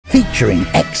featuring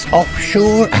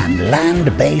ex-offshore and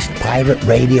land-based pirate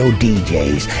radio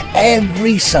DJs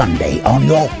every Sunday on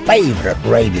your favourite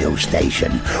radio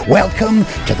station. Welcome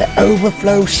to the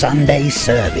Overflow Sunday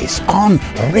service on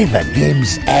River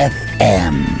Gibbs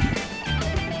FM.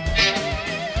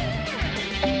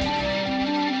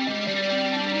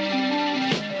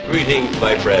 Greetings,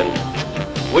 my friends.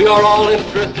 We are all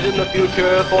interested in the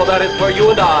future, for that is where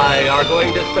you and I are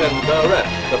going to spend the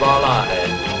rest of our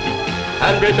lives.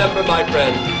 And remember, my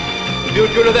friends,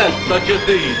 future events such as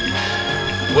these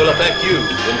will affect you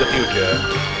in the future.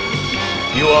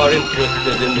 You are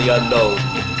interested in the unknown,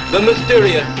 the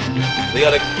mysterious, the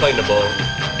unexplainable.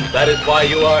 That is why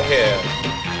you are here.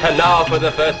 And now, for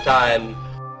the first time,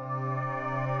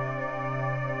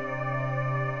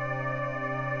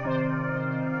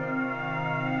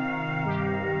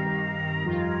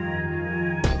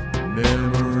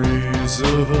 memories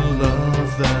of a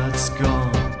love that's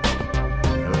gone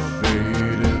have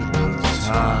faded with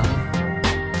time,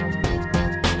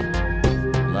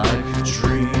 like a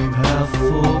dream half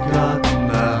forgotten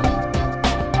now,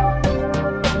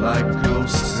 like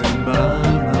ghosts in my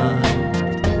mind.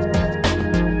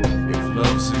 If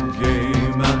love's a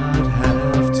game, I'd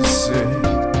have to say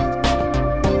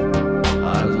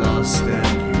I lost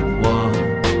and you won.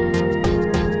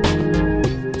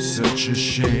 Such a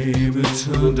shame it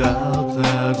turned out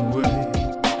that way.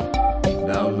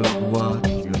 Now look what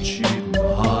your cheating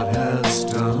heart has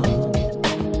done.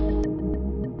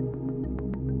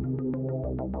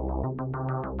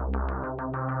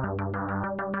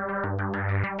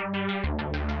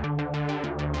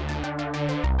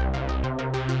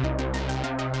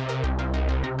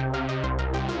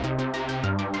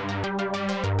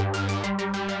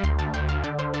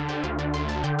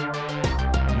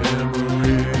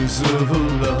 Memories of a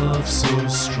love so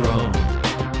strong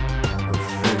have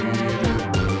faded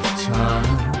with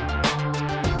time,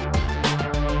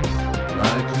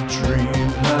 like a dream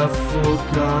half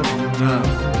forgotten now,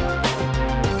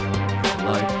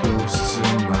 like ghosts in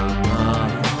my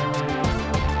mind.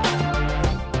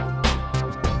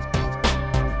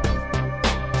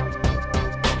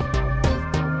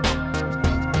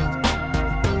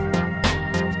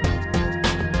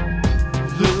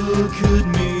 Look at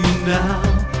me now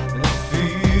and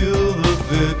feel the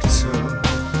victor.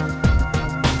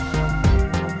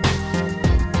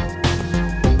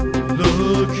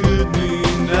 Look at me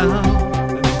now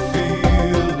and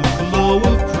feel the glow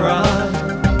of pride.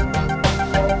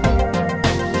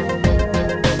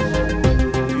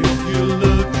 If you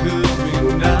look at me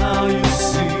now, you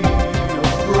see a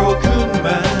broken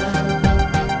man,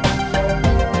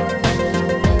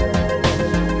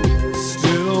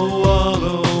 still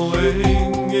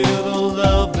wallowing in a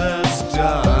love that's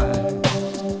died.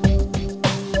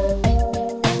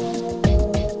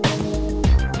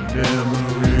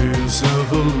 Memories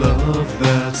of a love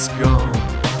that's gone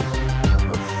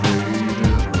have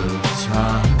faded with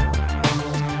time,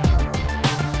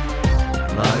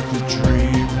 like a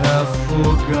dream half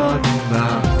forgotten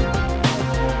now,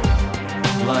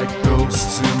 like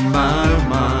ghosts in my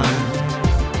mind.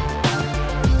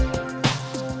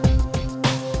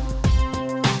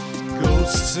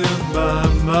 Ghosts in my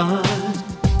mind,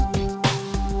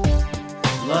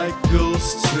 like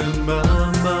ghosts in my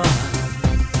mind.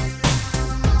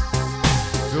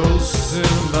 Ghosts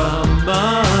in my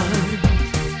mind.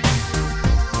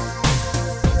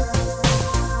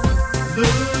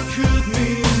 Look at me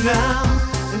now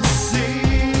and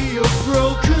see a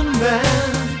broken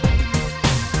man.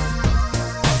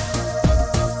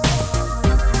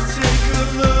 Take a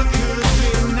look at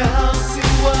me now, see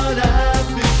what I've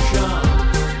become.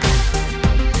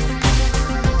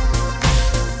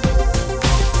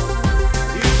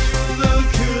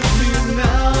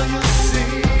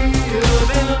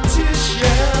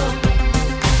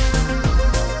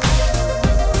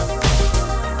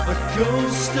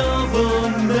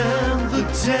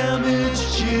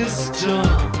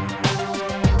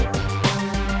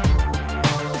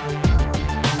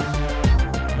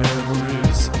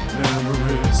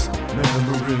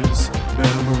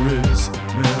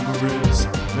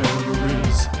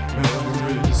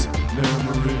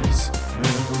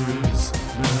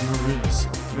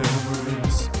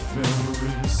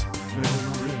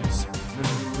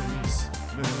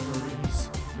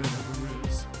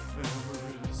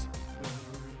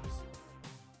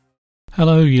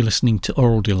 Hello, you're listening to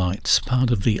Aural Delights, part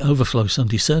of the Overflow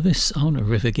Sunday service on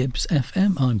River Gibbs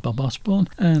FM. I'm Bob Osborne,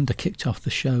 and I kicked off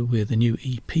the show with a new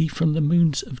EP from the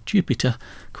Moons of Jupiter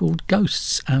called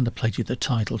Ghosts, and I played you the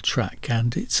title track,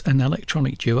 and it's an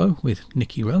electronic duo with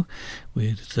Nicky Rowe,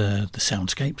 with the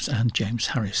soundscapes, and James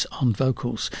Harris on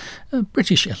vocals.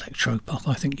 British electropop,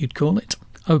 I think you'd call it.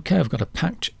 OK, I've got a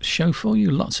packed show for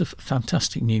you, lots of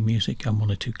fantastic new music and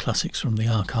one or two classics from the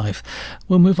archive.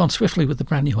 We'll move on swiftly with the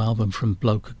brand new album from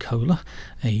Blokeacola,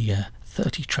 a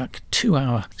 30-track,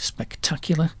 2-hour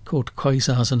spectacular called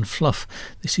Quasars and Fluff.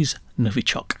 This is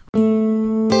Novichok.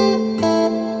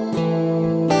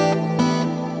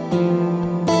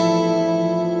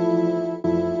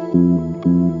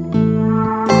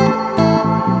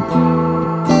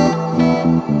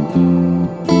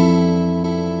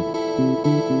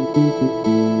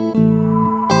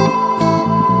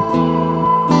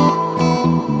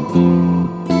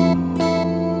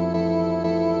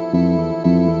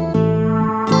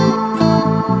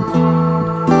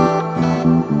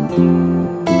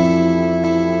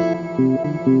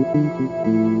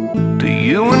 Do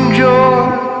you enjoy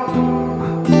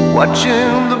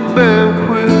watching the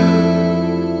banquet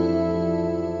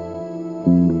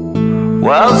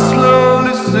while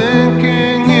slowly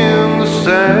sinking in the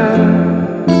sand?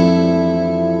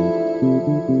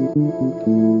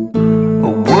 A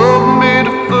world made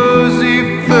of fuzzy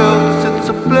felt sits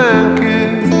a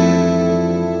blanket,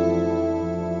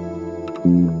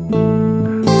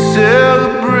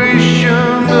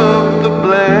 celebration of the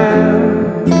bland.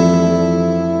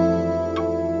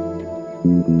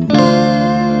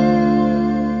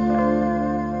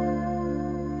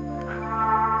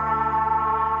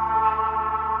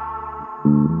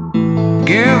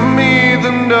 Give me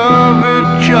the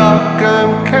Novichok,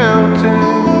 I'm counting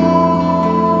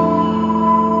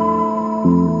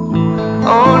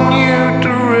on you to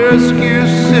rescue,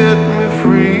 set me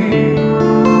free.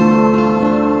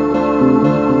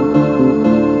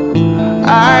 I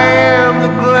am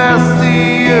the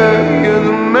glacier, you're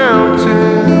the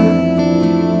mountain.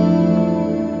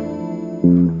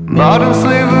 Modern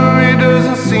slavery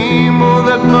doesn't seem all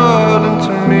that modern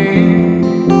to me.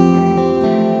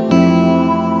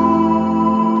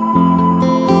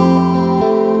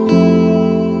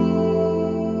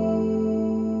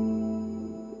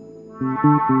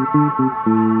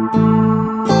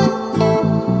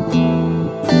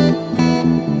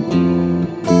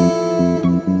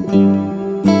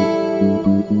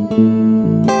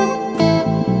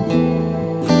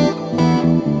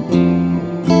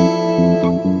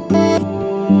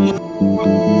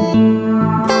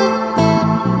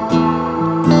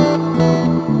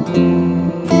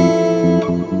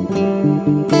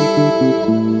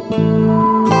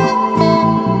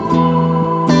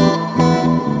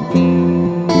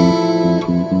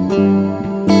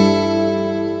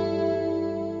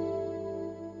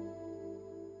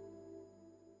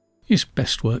 His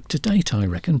best work to date, I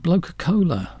reckon,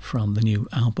 Blokeacola from the new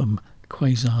album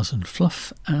Quasars and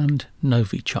Fluff and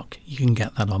Novichok. You can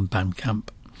get that on Bandcamp.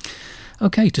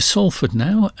 OK, to Salford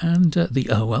now and the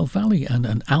Aural Valley and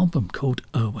an album called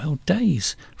Aural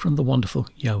Days from the wonderful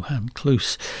Johann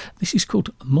Kloos. This is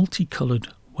called Multicoloured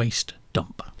Waste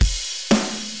Dump.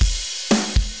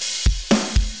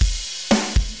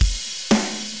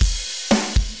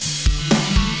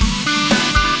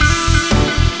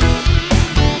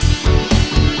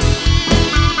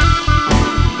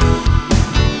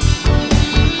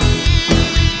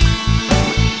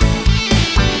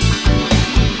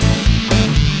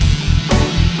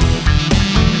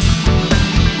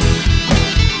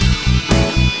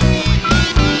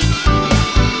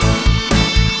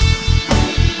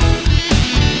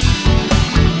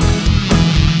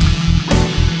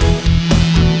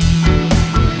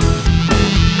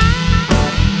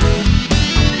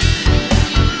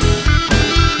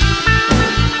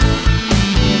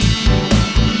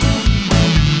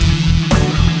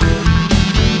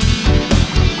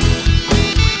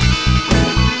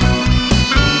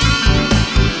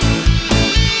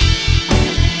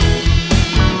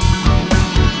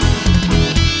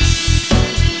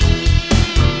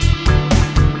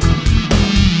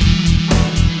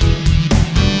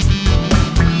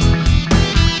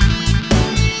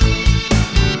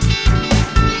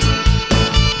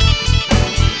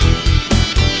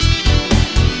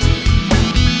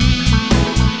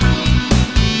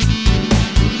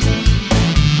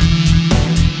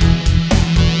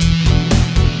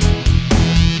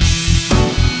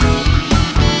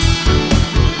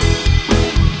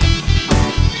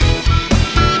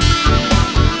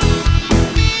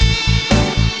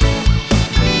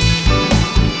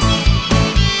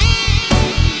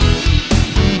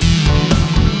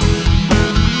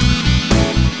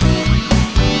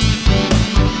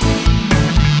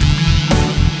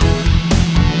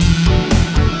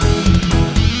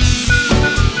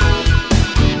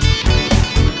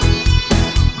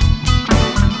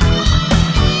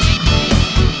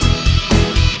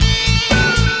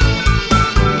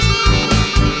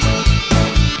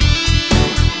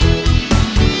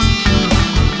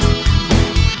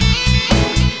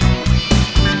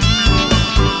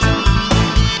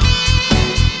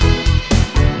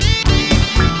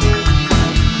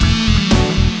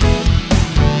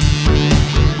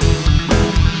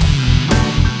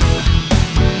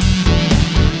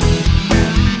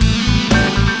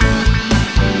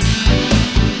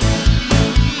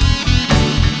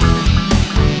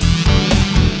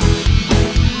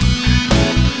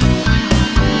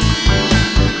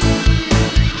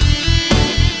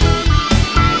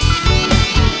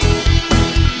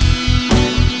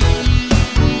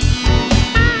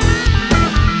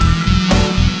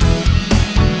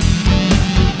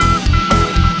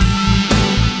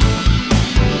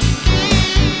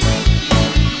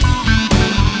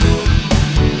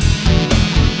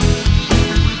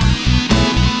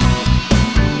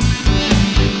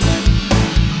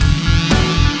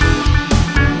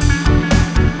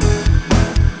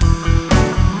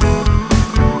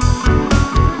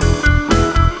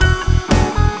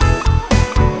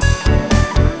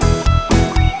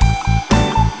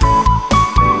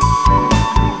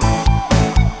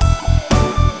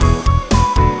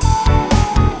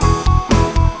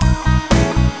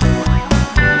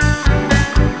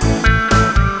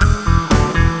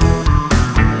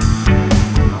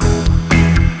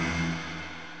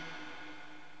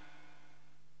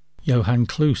 Johann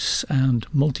Kloos and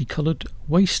Multicoloured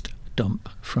Waste Dump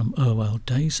from Aural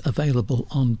days, available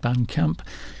on Bandcamp.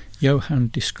 Johann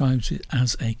describes it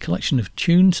as a collection of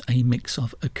tunes, a mix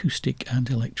of acoustic and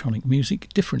electronic music,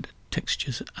 different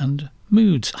textures and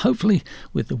moods, hopefully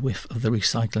with the whiff of the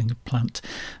recycling plant,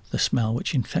 the smell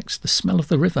which infects the smell of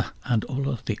the river and all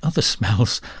of the other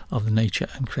smells of nature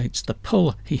and creates the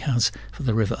pull he has for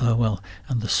the River Irwell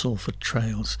and the Salford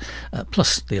trails,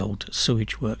 plus the old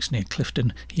sewage works near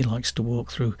Clifton he likes to walk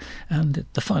through, and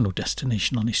the final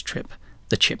destination on his trip,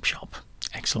 the chip shop.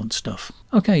 Excellent stuff.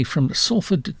 Okay, from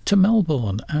Salford to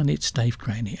Melbourne, and it's Dave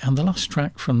Graney, and the last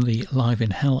track from the Live in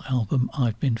Hell album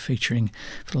I've been featuring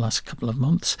for the last couple of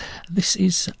months. This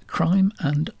is Crime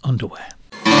and Underwear.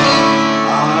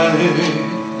 I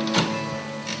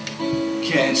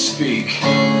can't speak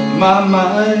my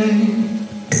mind.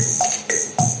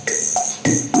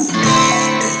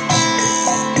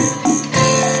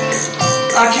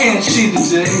 I can't see the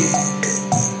day.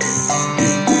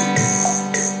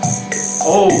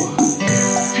 Oh,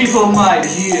 people might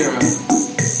hear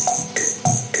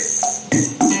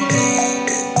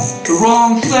the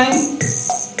wrong thing,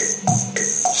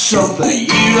 something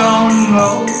you don't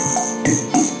know.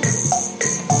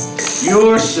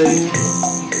 You're saying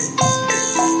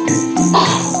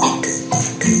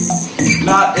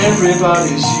not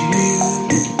everybody's here.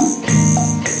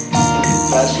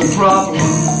 That's the problem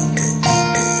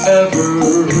ever.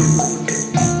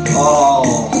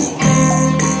 Oh,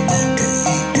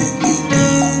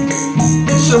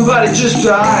 somebody just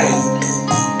died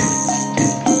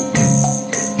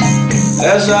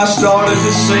as I started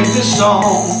to sing this song,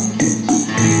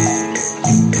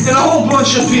 and a whole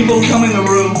bunch of people come in the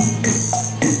room.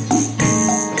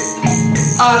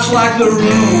 Oh, it's like the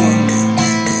room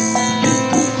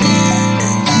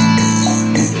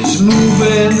is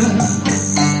moving,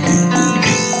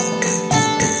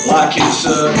 like it's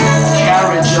a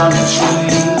carriage on a train.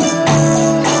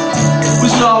 It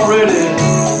was already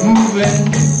moving.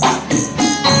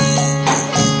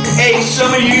 Hey,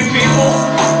 some of you people,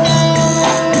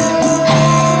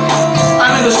 I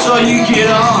never saw you get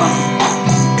on.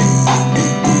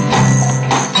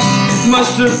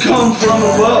 Must have come from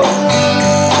above,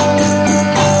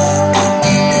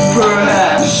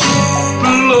 perhaps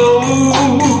below.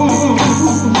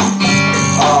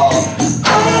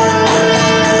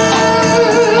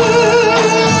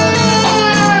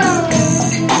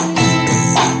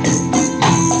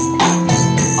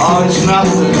 Oh, it's not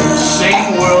the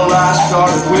same world I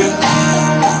started with.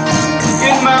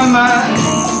 In my mind,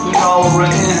 it all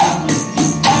ran.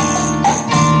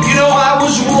 You know, I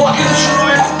was walking through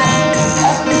it.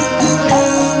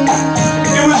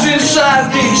 It was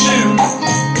inside me too.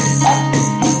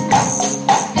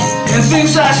 And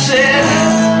things I said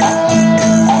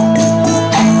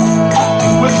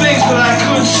were things that I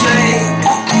could say.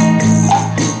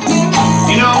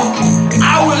 You know,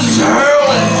 I was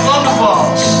hurling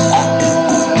thunderbolts.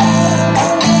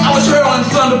 I was hurling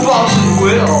thunderbolts at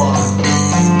will.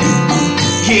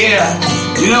 Yeah,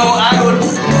 you know, I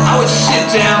would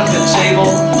sit down at the table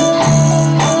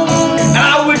and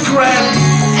I would grab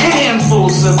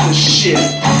handfuls of the shit.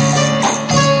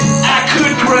 I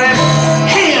could grab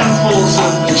handfuls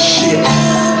of the shit.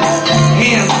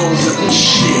 Handfuls of the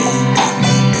shit.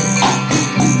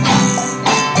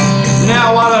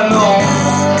 Now what I know,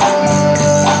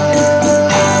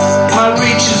 my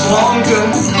reach is longer,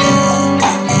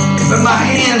 but my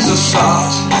hands are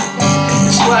soft.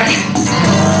 It's like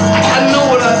I know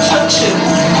what I'm touching,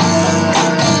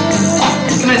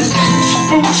 and it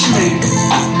spooks me.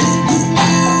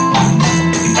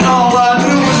 And all I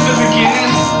knew was the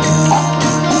beginning.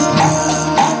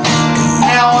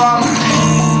 Now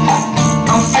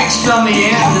I'm fixed on the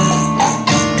end.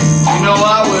 You know,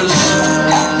 I was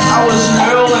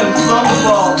hurling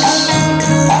thunderbolts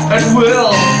at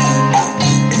will.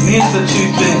 And here's the two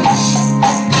things: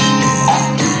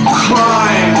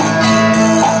 crime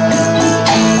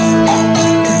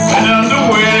and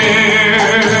underwear.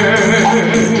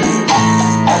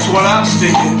 That's what I'm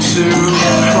sticking to.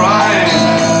 Crime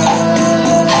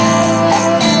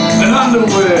and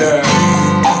underwear.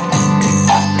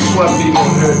 That's what people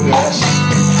heard best.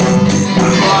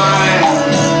 Crime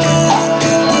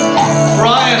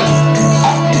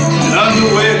and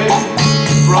underwear.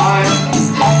 Crime.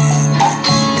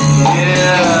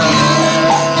 Yeah.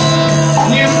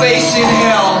 New face in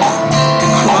hell.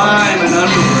 Crime and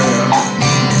underwear.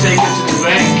 Take it to the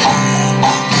bank.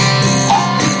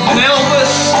 And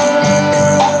Elvis.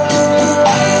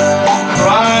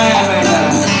 Crime and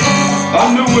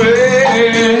underwear.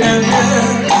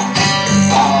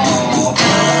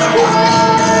 Oh.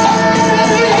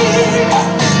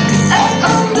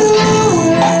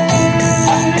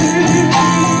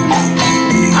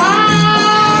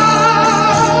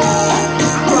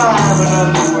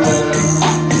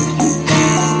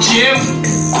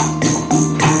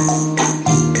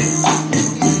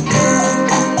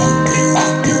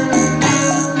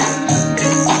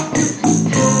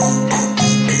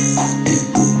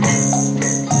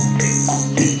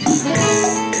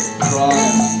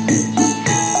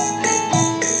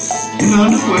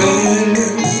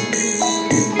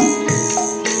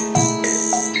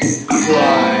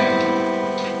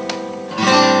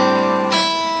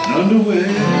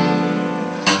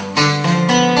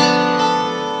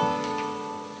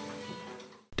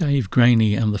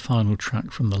 Graney and the final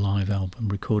track from the live album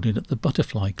recorded at the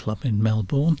Butterfly Club in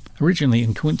Melbourne. Originally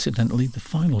and coincidentally, the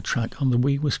final track on the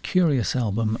We Was Curious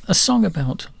album, a song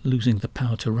about losing the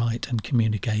power to write and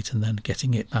communicate and then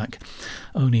getting it back,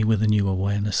 only with a new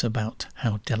awareness about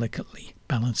how delicately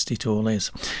balanced it all is.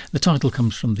 The title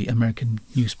comes from the American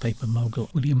newspaper mogul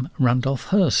William Randolph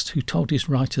Hearst, who told his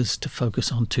writers to focus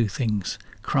on two things: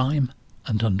 crime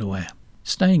and underwear.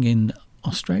 Staying in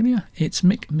Australia, it's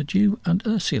Mick, Medew and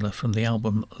Ursula from the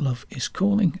album Love Is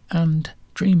Calling and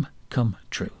Dream Come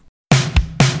True.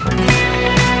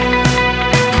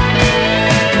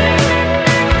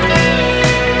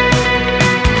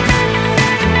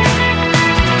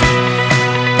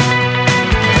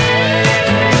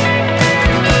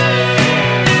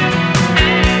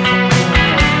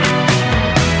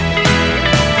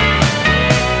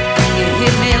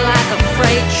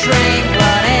 Train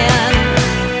running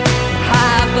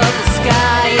high above the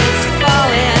sky is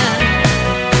falling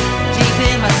deep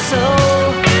in my soul.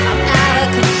 I'm out of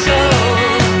control.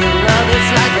 Your love is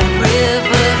like a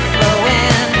river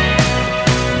flowing.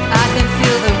 I can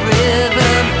feel the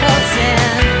rhythm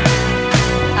pulsing.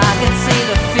 I can see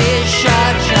the fish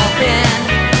are jumping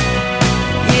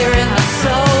here in my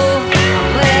soul. I'm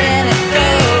letting it go.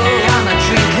 I'm a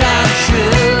dream come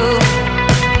true.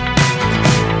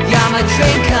 You're my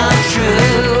dream come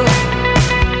true.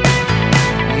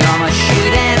 You're my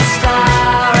shooting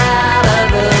star out of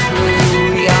the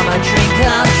blue. You're my dream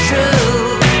come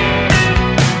true.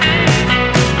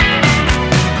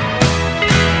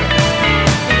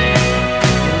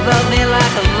 You love me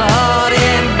like a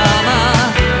lordy mama.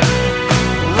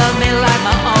 Love me like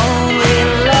my only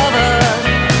lover.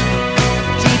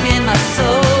 Deep in my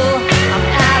soul, I'm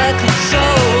out of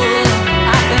control.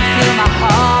 I can feel my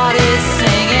heart is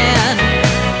singing.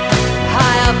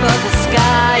 But the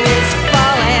sky is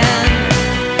falling.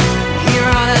 Here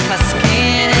on earth my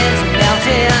skin is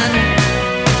melting.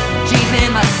 Deep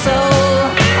in my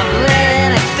soul, I'm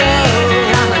letting it go.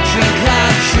 You're my dream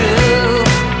come true.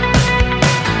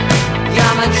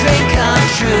 You're my dream come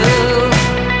true.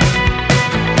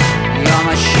 You're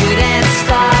my shooting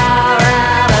star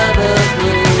out of the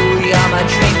blue. You're my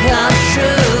dream come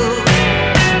true.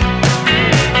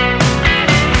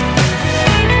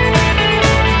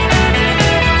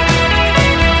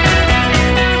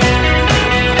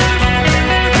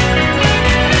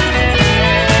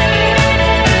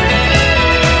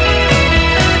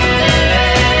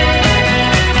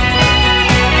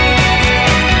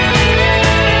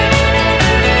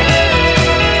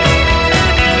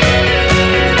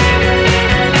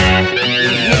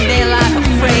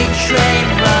 Train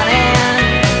running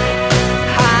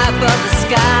high above the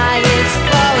sky is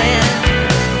falling.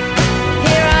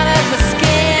 Here on earth my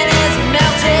skin is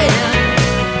melting.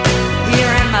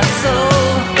 Here in my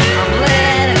soul I'm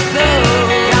letting it go.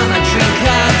 You're my dream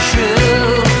come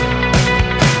true.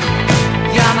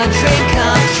 You're my dream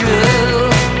come true.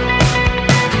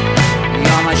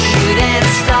 You're my shooting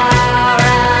star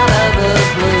out of the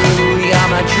blue. You're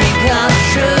my dream come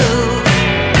true.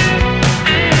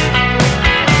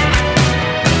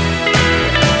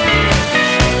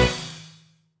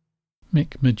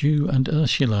 Mick, Medew and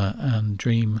Ursula and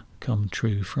Dream Come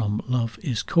True from Love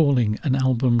Is Calling, an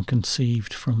album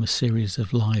conceived from a series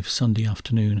of live Sunday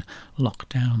afternoon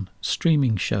lockdown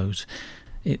streaming shows.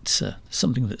 It's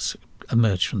something that's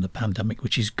emerged from the pandemic,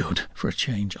 which is good for a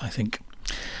change, I think.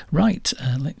 Right,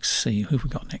 let's see who we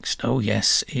got next. Oh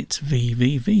yes, it's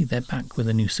VVV. They're back with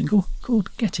a new single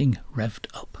called Getting Revved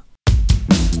Up.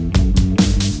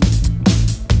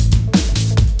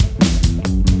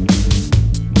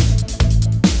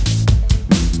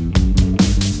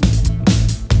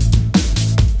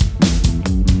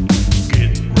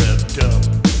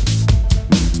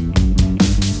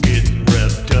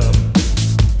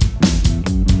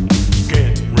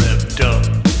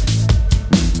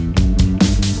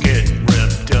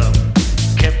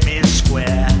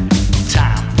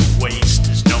 Time for waste,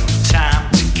 there's no time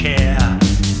to care.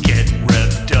 Get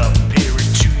revved up, period.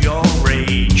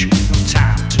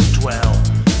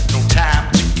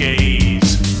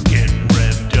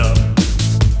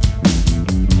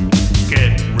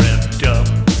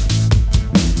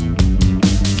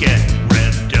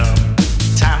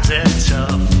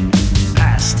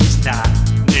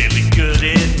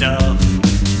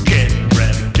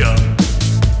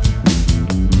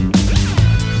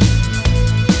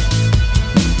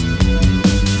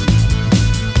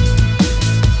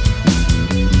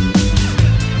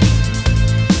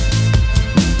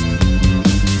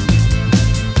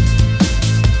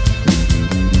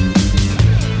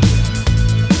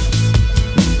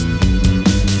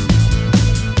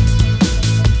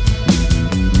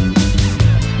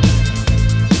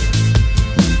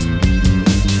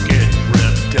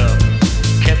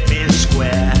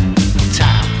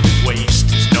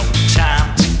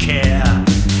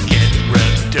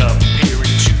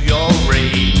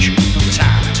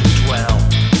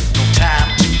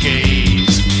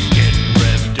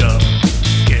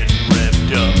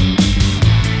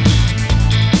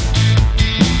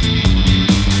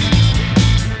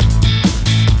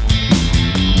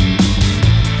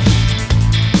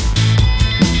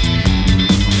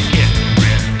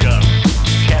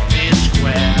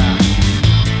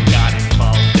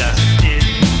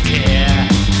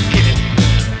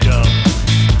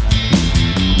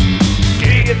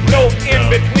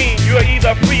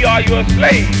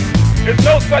 slave. There's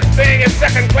no such thing as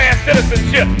second-class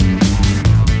citizenship.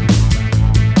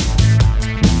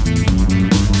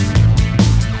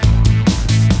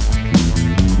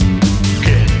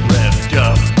 Getting revved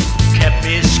up, kept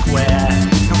me square.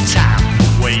 No time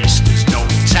for wasters, no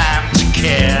time to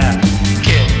care.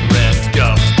 Getting revved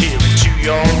up, hearing to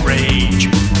your rage.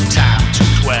 No time to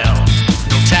dwell,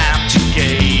 no time to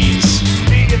gaze.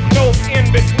 See, it's no in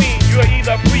between. You're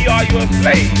either free or you're a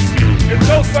slave. There's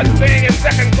no such thing as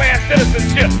second-class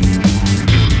citizenship.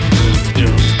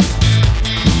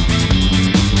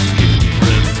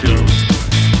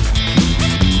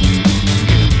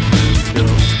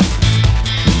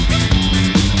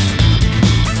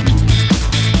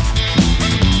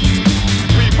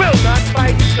 We will not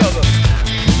fight each other.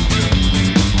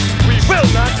 We will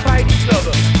not fight each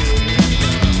other.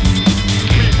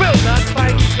 We will not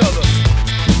fight each other.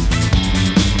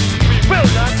 We will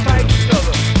not fight each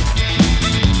other.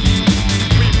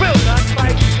 We will not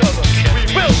fight each other.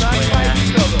 We will not fight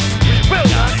each other. We will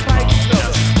not fight each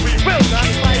other. We will not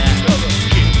fight each other.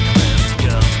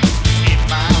 In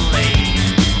my lane,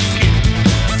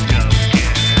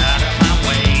 get out of my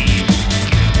way.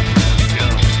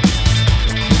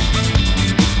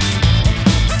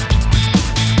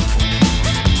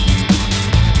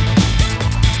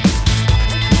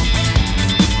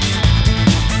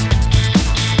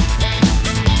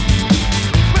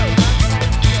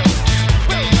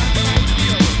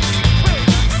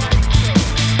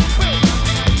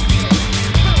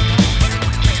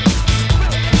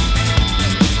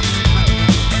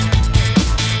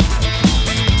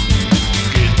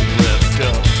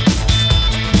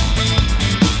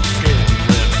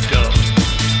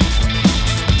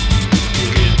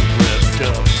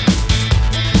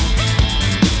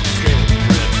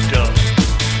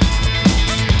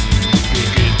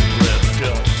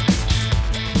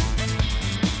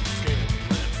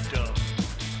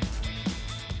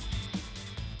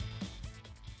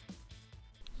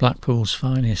 Blackpool's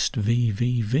finest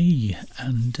VVV,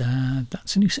 and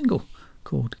that's a new single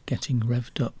called Getting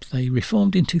Revved Up. They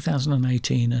reformed in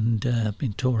 2018 and have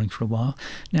been touring for a while,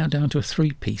 now down to a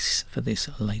three-piece for this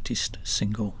latest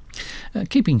single.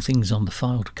 Keeping things on the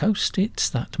Fylde coast, it's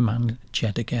that man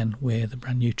Jed again with a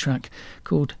brand new track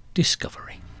called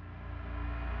Discovery.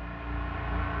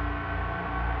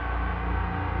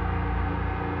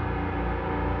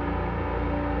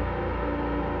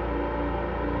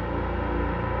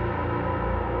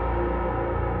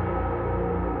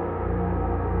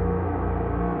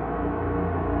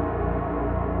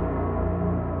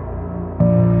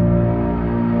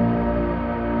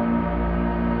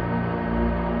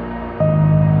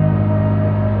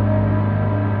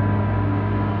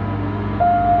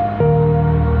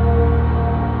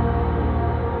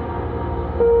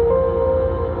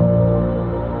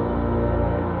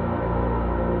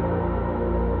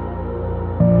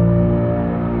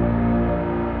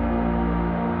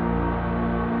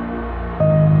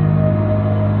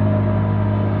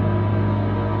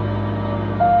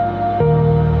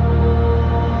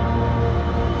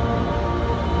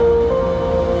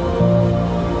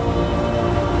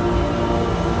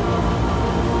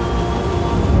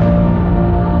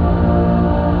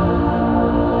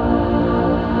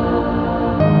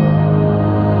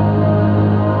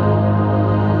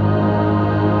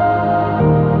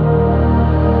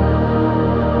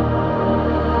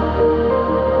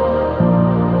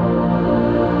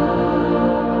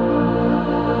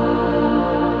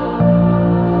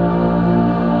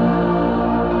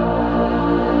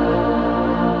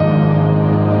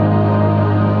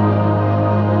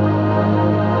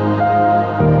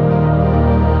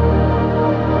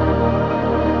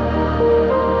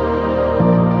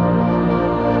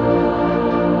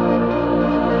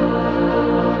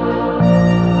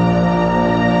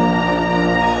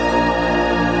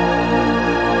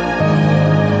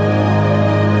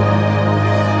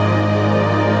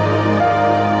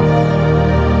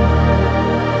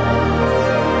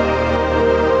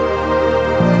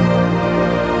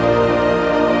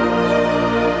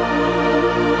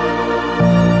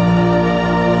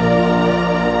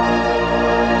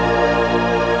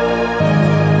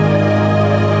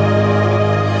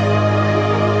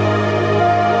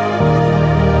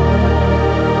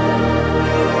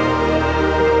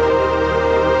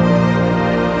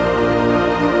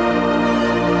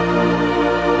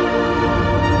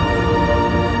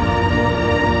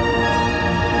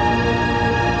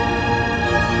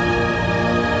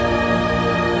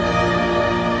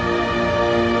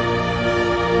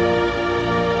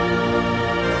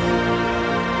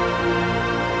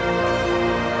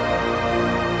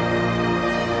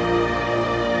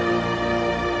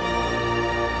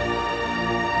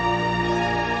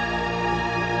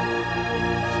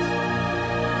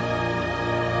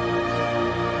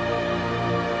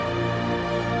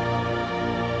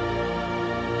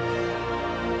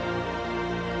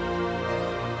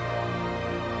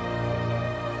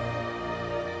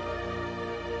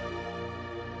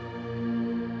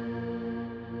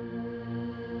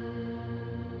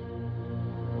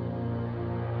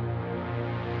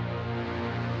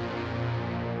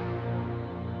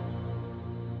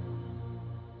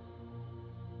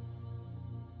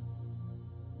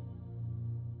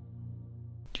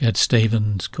 Jed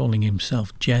Stevens calling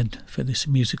himself Jed for this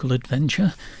musical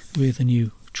adventure with a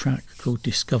new track called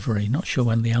Discovery. Not sure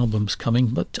when the album's coming,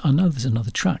 but I know there's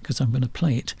another track because I'm going to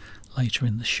play it later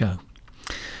in the show.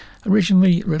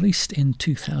 Originally released in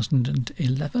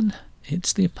 2011,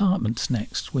 it's The Apartments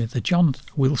next with a John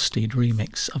Wilsteed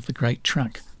remix of the great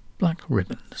track Black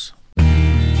Ribbons.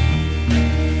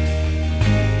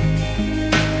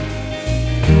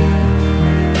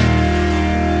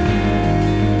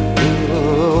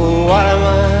 What am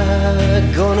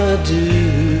I gonna do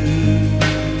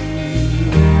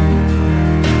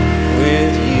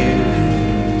with you?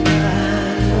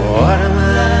 What am I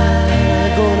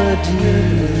gonna do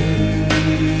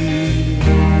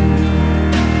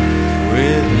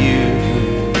with you?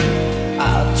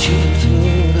 I'll chew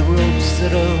through the ropes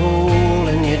that are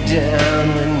holding you down.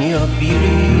 When your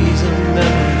beauty's a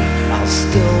memory, I'll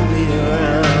still be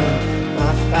around.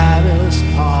 My fabulous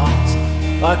parts,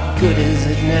 what good is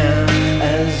it now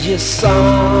as your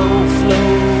song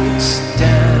floats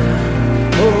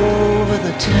down over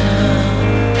the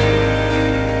town?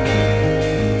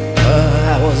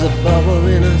 I was a bubble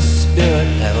in a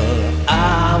spirit level.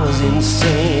 I was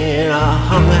insane. I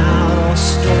hung out or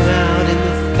strung out in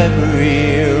the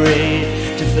February rain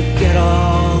to forget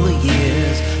all the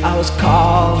years I was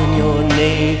calling your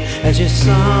name as your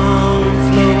song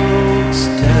floats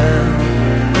down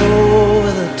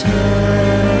over the town.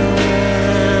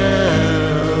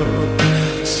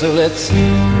 So let's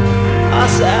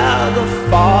toss out the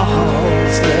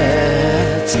false,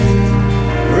 let's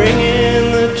bring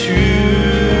in the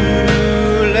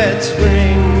true, let's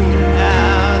bring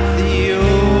out the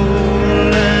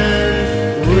old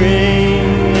and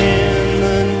bring in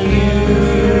the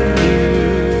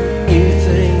new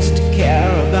things to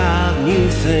care about, new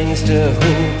things to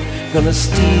hope. Gonna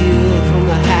steal from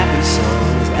the happy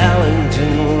songs,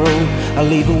 Ellington Road. I'll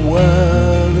leave a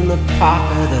world in the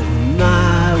pocket of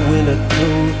my winter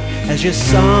coat as your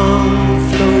song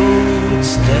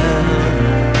floats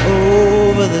down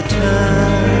over the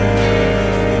town.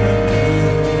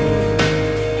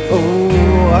 Oh,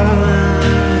 what am I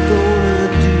gonna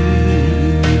do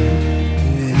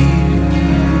with you?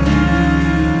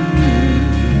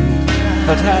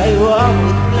 I'll tie you up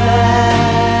with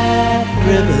black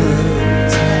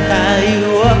ribbons, tie you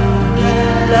up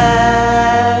with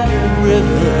black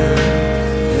ribbons.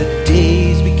 The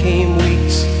days became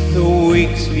weeks, the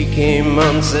weeks became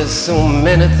months. There's so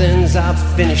many things I've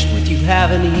finished with, you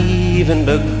haven't even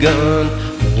begun.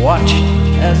 Watch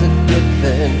as a good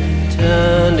thing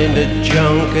turned into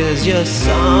junk as your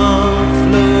song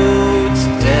floats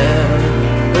down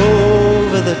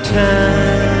over the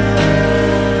town.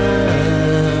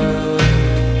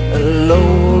 A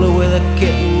Lola with a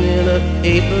kitten in a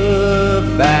paper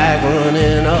bag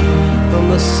running up from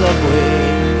the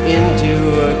subway into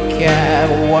a cab.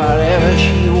 Whatever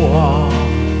she wore,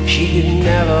 she could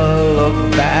never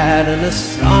look bad, and the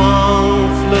song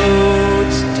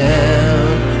floats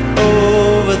down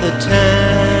over the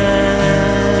town.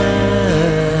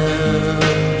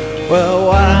 Well,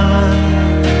 what am I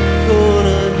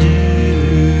gonna do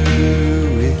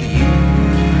with you?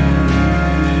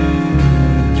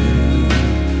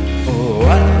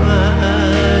 What am I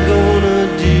gonna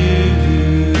do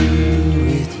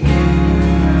with you?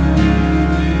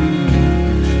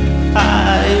 I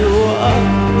walk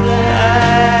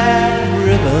black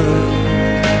ribbon,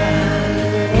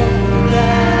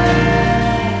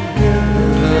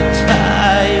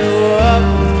 tie you up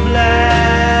with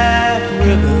black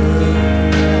ribbon.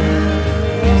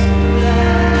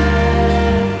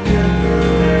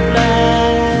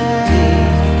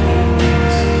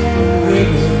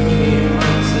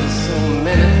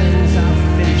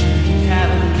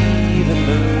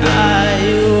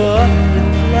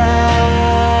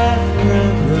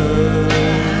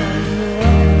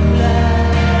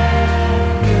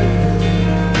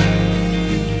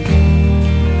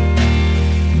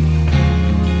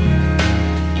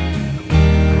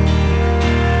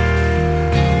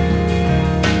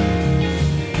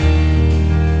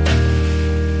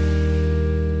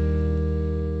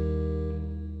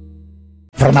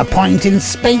 From a point in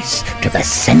space to the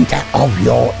centre of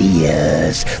your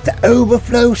ears, the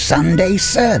Overflow Sunday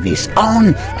service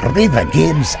on River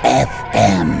Gibbs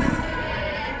FM.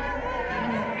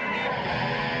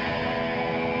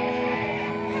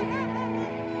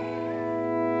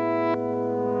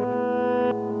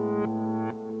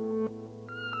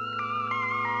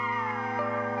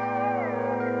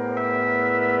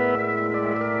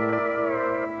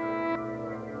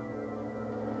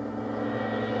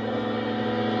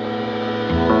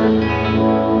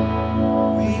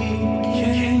 We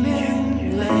came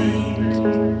in late.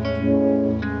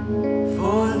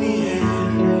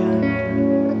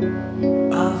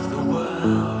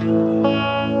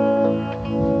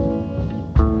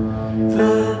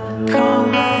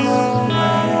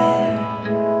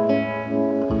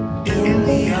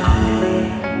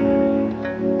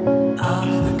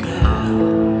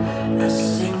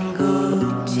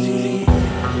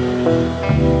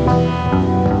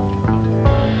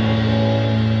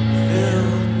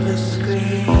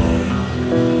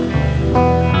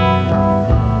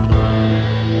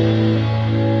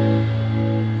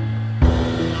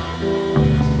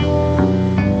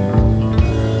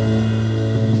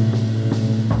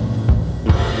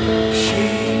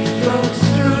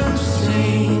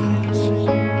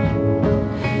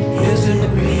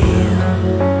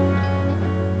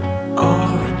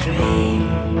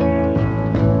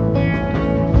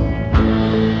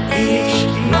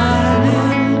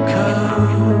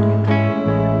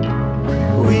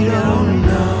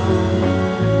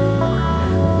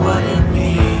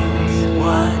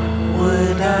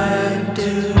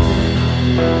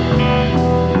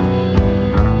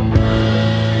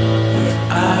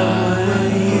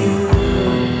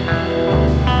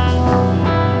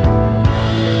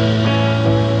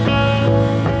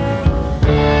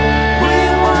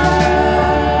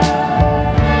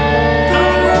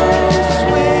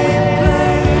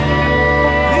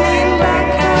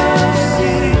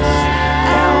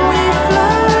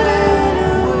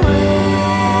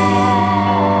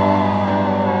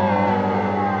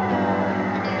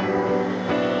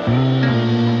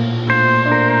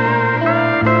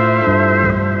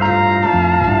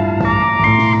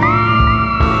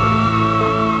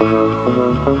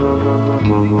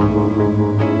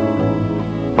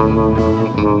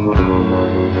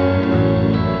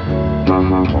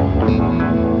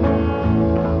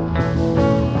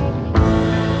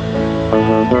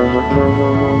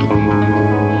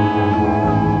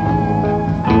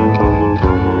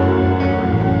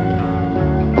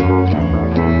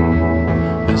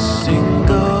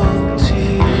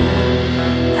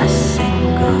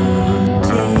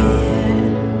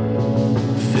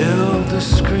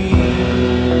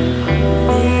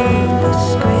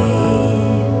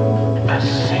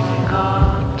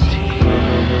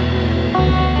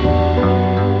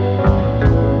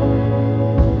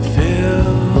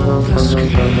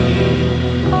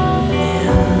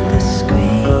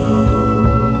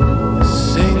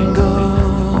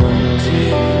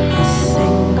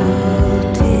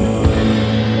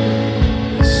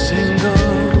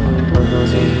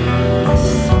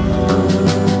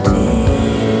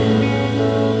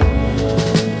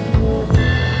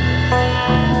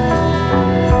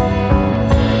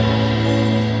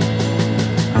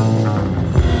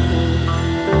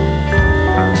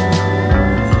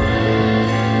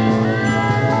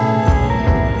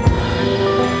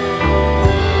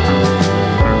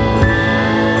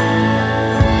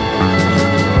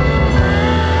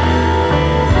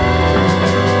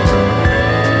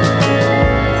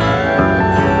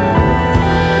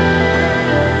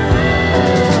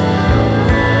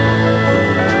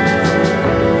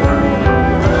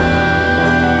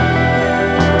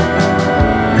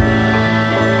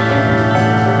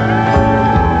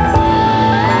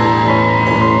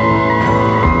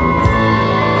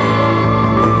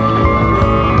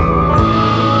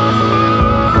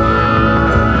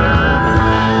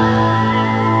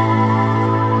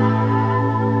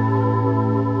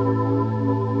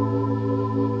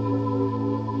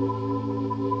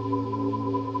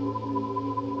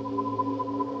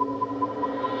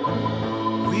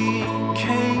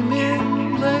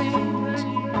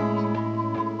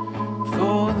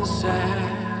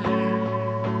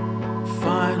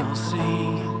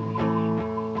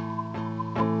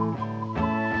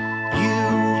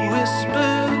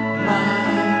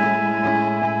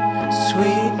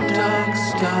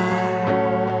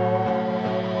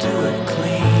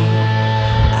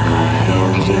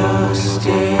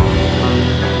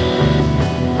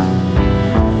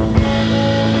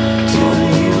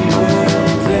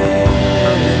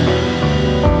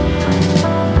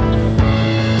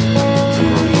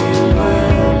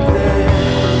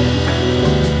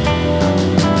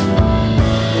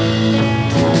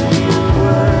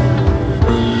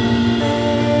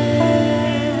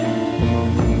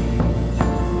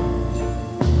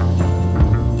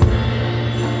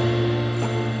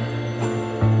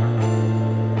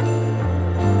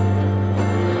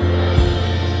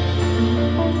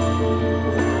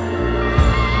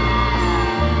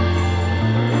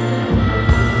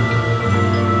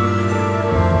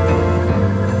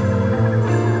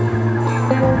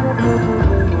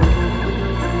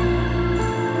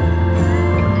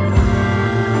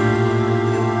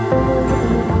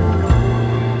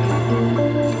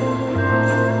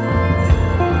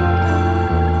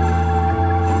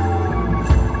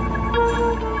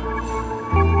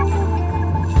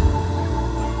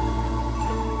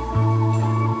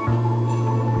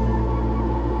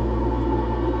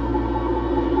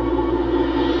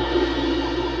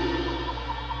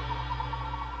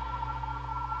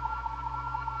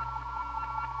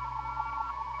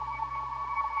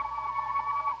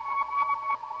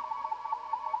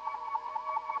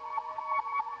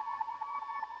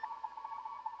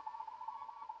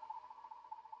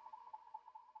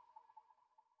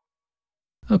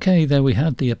 Okay, there we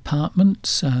had The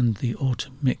Apartments and the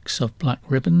autumn mix of Black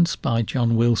Ribbons by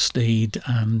John Wilsteed,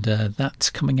 and that's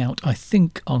coming out, I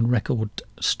think, on Record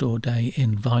Store Day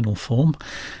in vinyl form.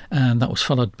 And that was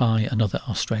followed by another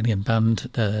Australian band,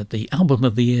 the album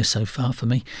of the year so far for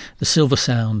me, the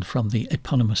Silversound, from the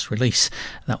eponymous release.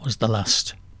 That was The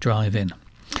Last Drive-In.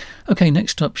 Okay,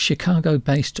 next up,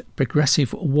 Chicago-based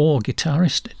progressive war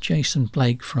guitarist Jason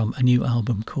Blake from a new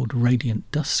album called Radiant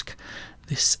Dusk.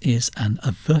 This is an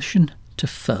aversion to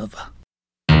fervour.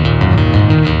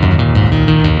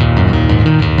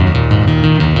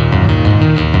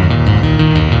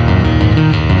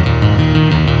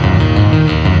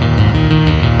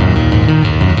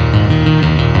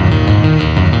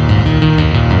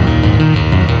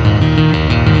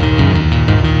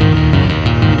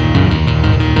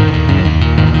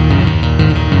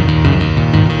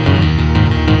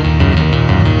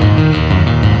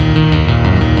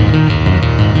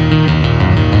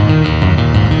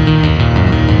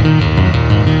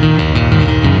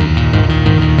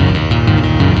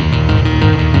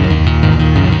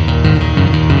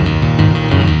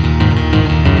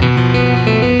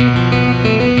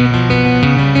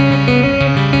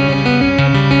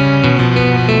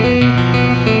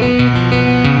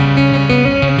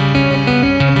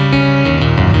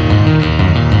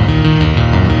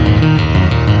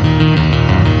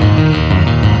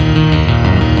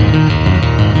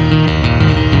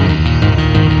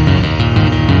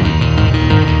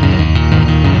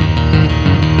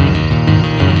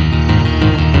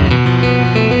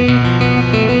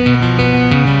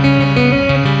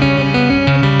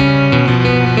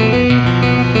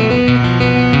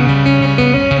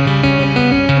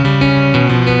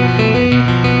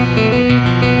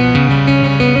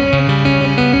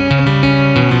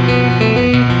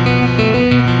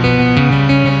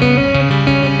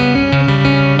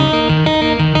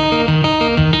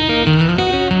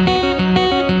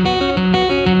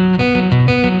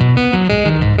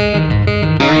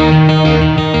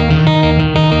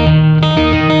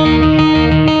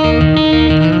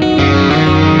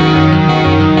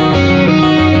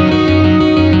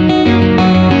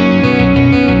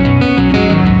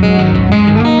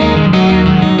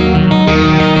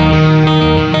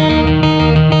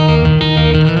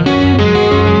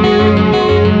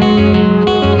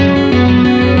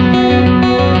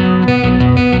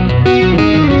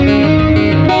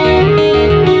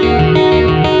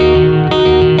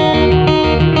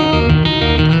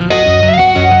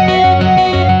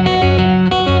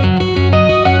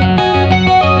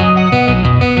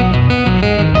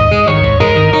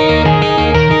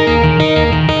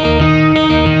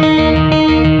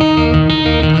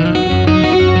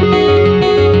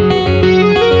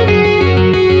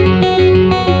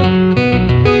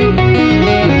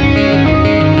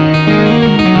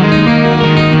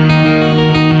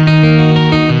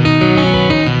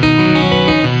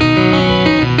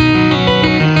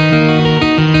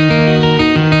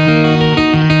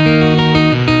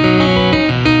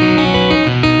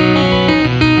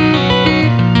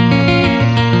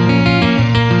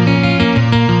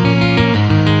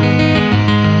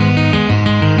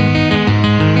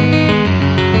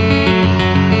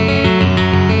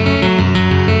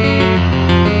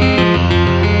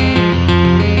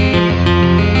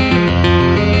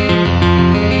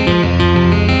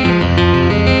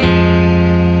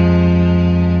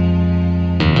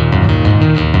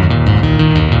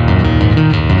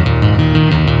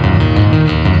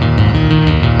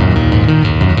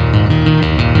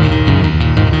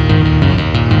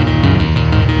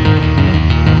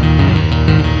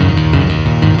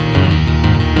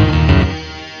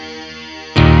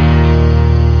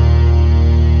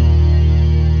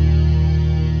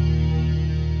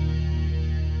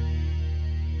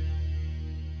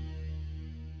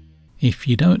 If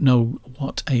you don't know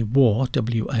what a WARR,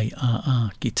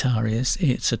 W-A-R-R guitar is,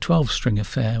 it's a 12-string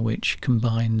affair which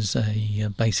combines a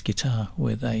bass guitar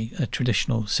with a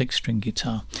traditional 6-string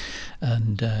guitar,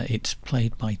 and it's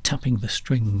played by tapping the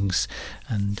strings,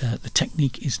 and the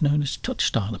technique is known as touch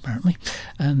style apparently,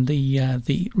 and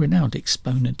the renowned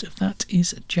exponent of that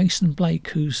is Jason Blake,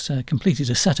 who's completed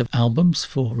a set of albums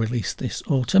for release this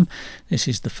autumn. This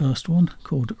is the first one,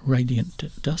 called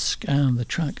Radiant Dusk, and the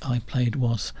track I played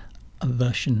was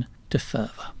Aversion to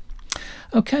Fervour.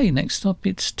 Okay, next up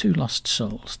it's Two Lost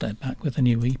Souls. They're back with a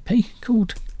new EP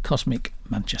called Cosmic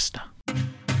Manchester.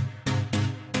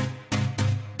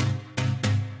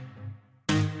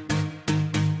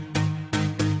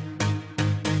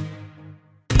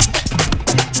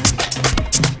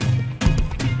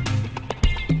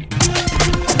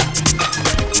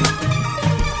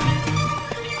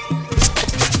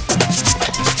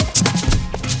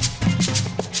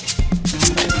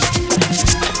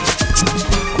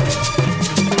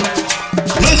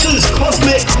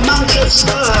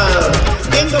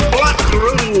 In the black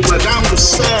room down the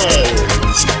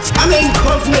stairs, and in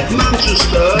Cosmic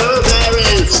Manchester there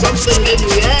is something in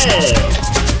the air.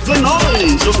 The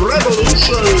noise of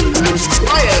revolution and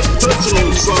quiet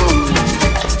personal song,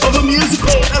 of a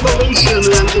musical evolution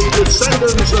and the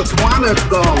descendants of planet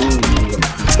gone.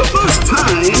 The first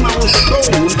time I was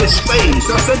shown this space,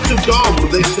 I said to Dom,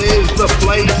 this is the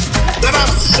place that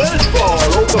I've searched for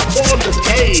over 4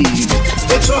 decades.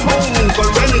 It's a home for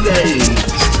renegades.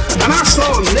 And I saw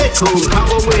Nick on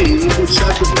Halloween, who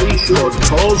said that we should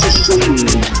cause a scene.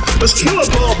 As Killer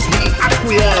Bob, he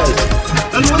acquiesced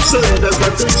and listened as I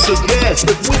did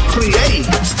suggest that we create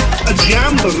a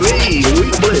jamboree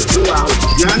weekly throughout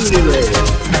January.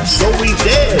 So we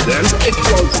did, and it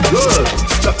was good.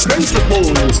 The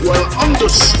principles were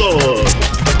understood.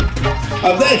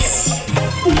 And this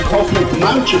is Cosmic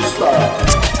Manchester.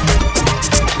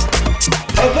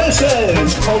 And this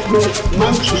is Cosmic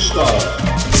Manchester.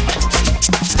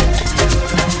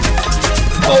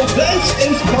 Oh, this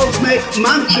is Cosmic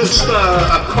Manchester,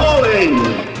 a calling.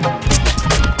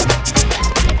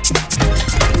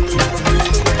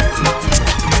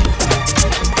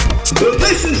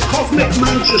 This is Cosmic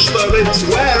Manchester, it's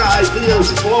where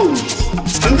ideas float.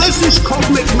 And this is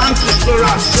Cosmic Manchester,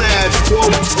 I said,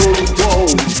 quote,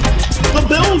 unquote. The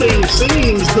building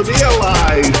seems to be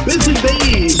alive. Busy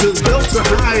Bees has built a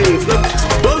hive that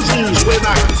buzzes with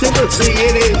activity.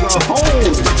 It is a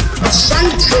home, a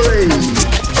sanctuary,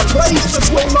 a place that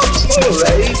will not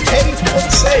tolerate hate but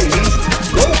says,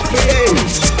 go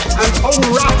create. And on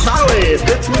Rat Alley,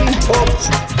 between pubs,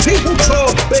 people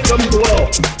talk big and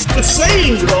bluff. The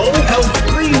saying though, help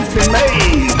dreams be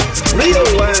made. Real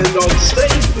land on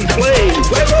stage we play,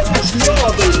 where others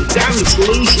northern dance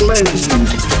loose limbs,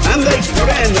 and they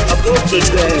grin above the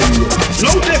den.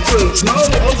 No difference, no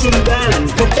us and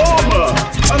them. Performer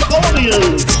and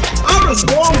audience are as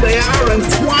one, they are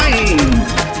entwined.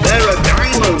 There are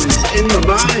diamonds in the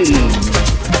mind.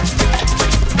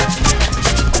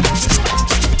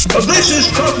 This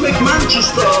is Cosmic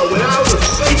Manchester without a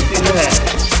safety net.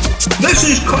 This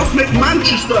is Cosmic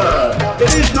Manchester.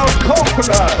 It is not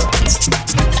coconut.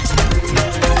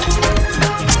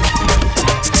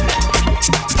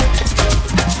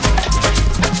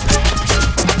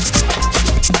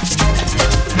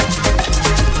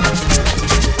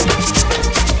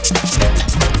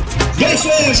 This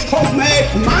is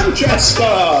Cosmic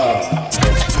Manchester.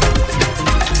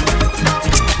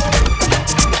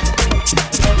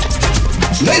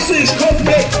 This is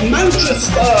Cosmic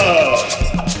Manchester.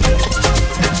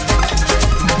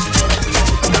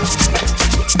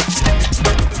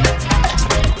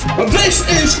 This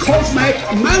is Cosmic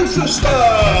Manchester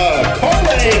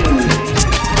calling.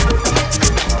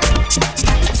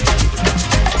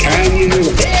 Can you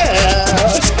hear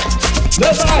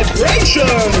the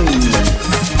vibration?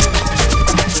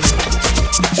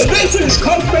 This is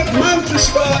Cosmic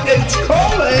Manchester, it's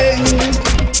calling.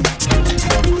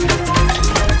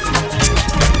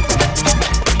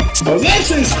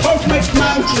 This is Cosmic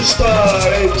Manchester,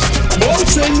 it's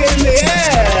floating in the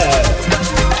air.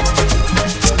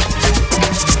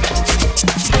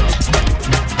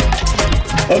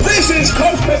 This is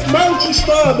Cosmic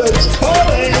Manchester that's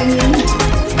calling.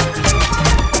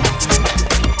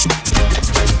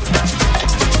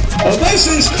 This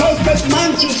is Cosmic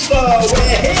Manchester,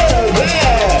 we're here,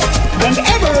 there, and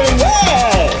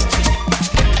everywhere.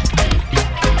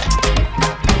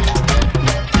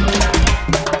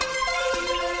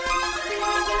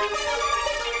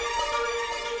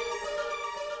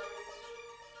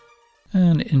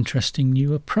 An interesting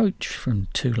new approach from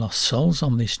Two Lost Souls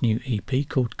on this new EP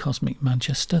called Cosmic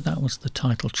Manchester. That was the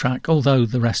title track, although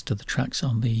the rest of the tracks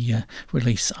on the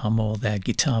release are more their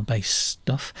guitar-based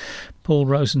stuff. Paul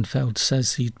Rosenfeld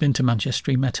says he'd been to Manchester,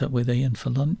 he met up with Ian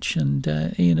for lunch, and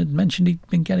Ian had mentioned he'd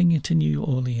been getting into New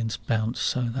Orleans bounce,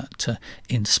 so that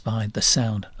inspired the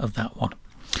sound of that one.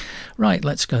 Right,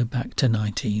 let's go back to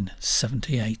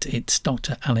 1978. It's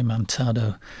Dr.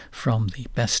 Alimantado from the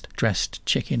Best Dressed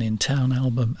Chicken in Town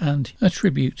album and a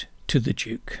tribute to the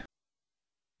Duke.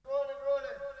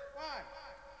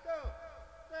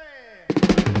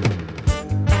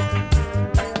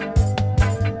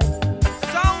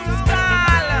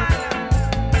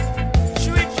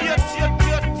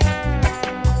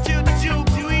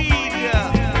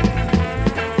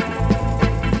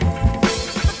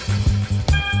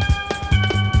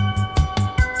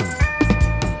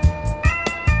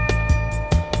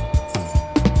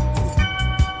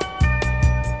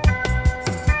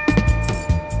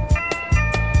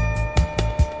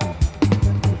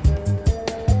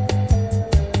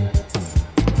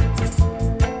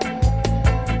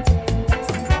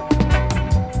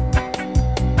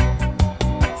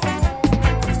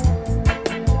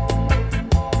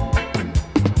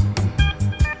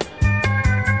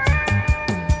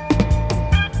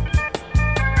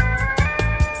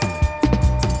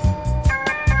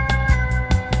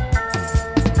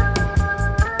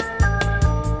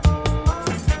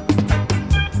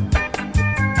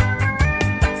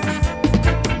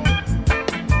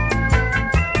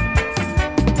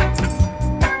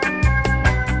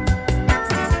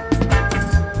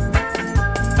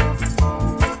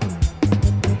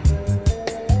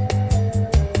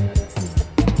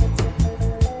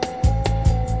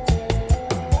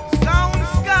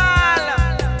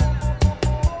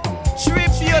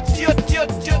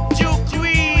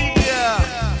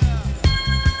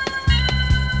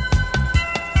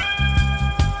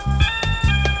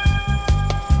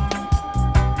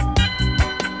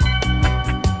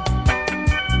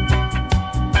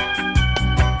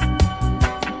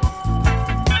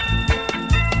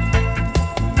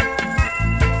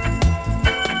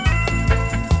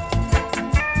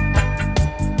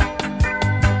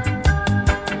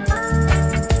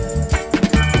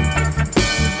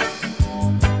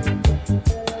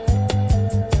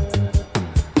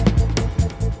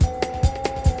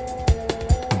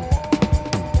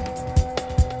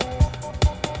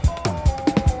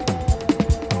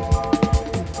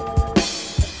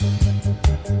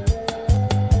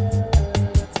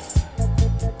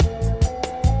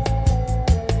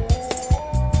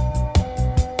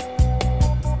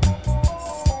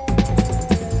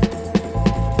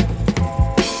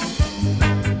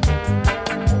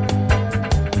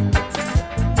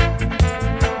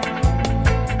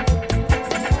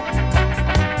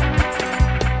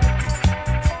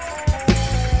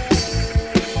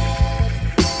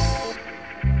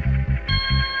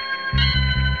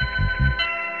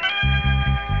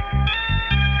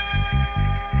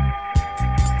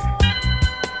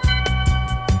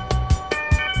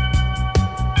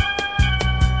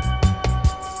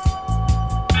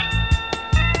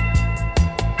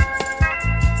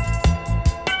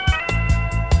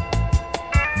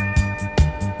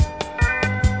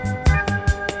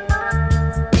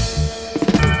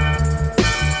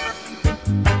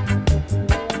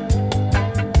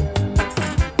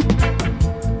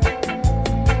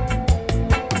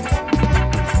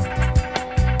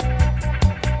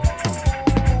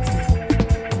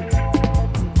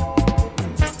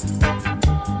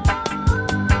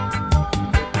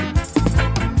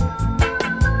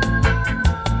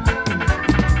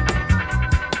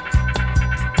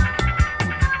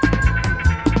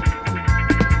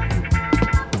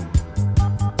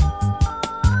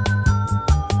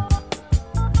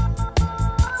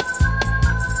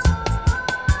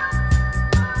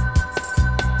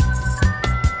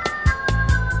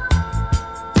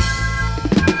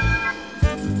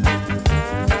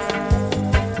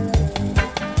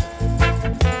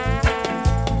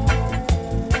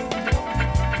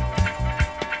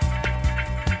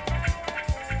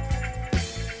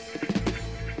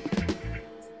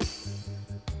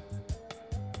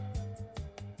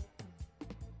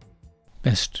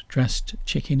 Best Dressed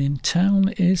Chicken in Town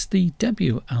is the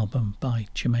debut album by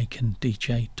Jamaican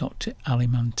DJ Dr.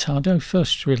 Alimantado.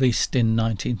 First released in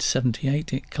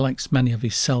 1978, it collects many of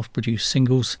his self-produced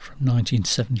singles from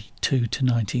 1972 to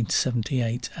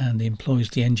 1978 and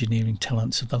employs the engineering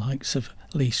talents of the likes of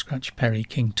Lee Scratch Perry,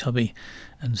 King Tubby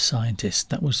and Scientist.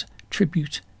 That was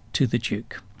Tribute to the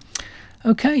Duke.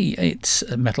 Okay, it's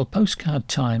metal postcard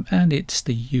time, and it's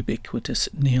the ubiquitous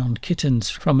Neon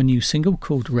Kittens from a new single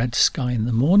called Red Sky in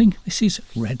the Morning. This is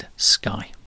Red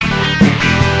Sky.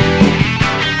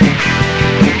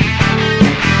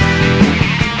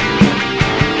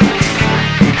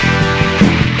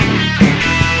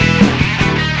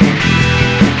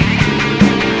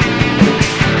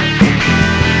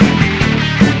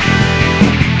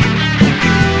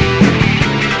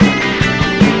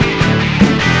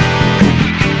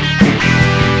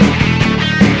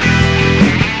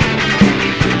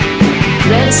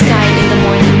 Red sky in the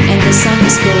morning and the sun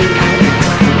is going out.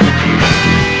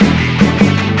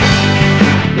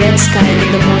 Red sky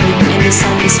in the morning and the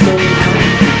sun is going out.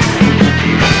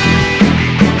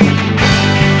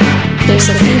 There's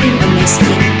a feeling on my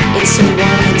skin, it's so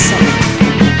warm and soft.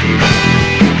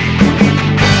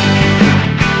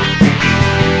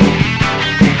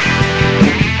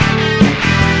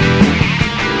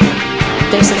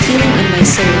 There's a feeling in my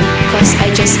soul, cause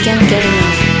I just can't get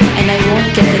enough, and I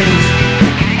won't get enough.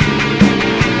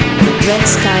 Red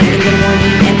sky in the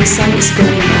morning and the sun is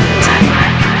going out.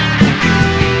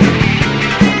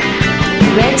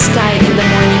 Red sky in the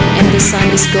morning and the sun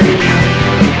is going out.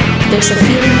 There's a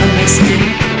feeling on my skin,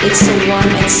 it's so warm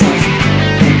and soft.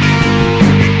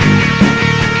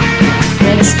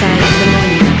 Red sky in the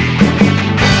morning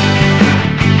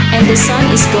and the sun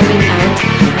is going out.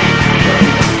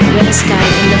 Red sky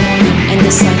in the morning and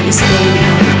the sun is going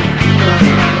out.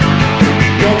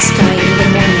 Red sky in the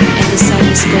morning and the sun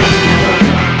is going out.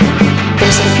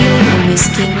 There's a feeling on my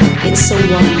skin, it's so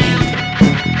warm and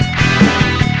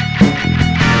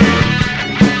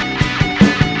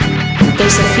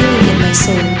there's a feeling in my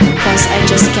soul, cause I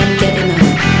just can't get enough,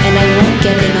 and I won't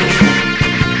get enough.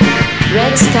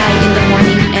 Red sky in the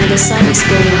morning and the sun is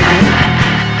going out.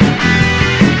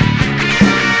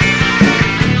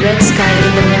 Red sky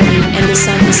in the morning and the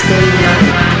sun is going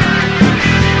out.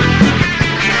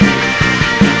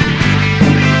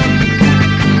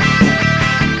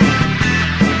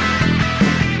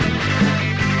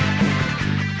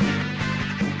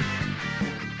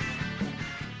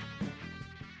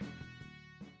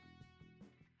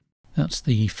 That's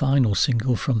the final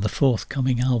single from the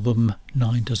forthcoming album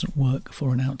 9 Doesn't Work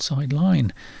for an Outside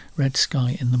Line. Red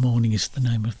Sky in the Morning is the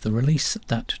name of the release.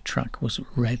 That track was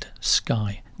Red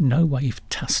Sky. No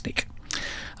Wave-tastic.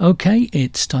 Okay,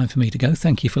 it's time for me to go.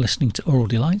 Thank you for listening to Aural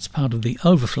Delights, part of the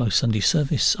Overflow Sunday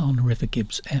service on River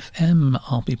Gibbs FM.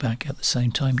 I'll be back at the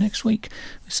same time next week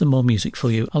with some more music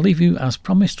for you. I'll leave you, as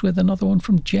promised, with another one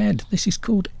from Jed. This is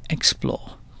called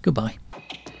Explore. Goodbye.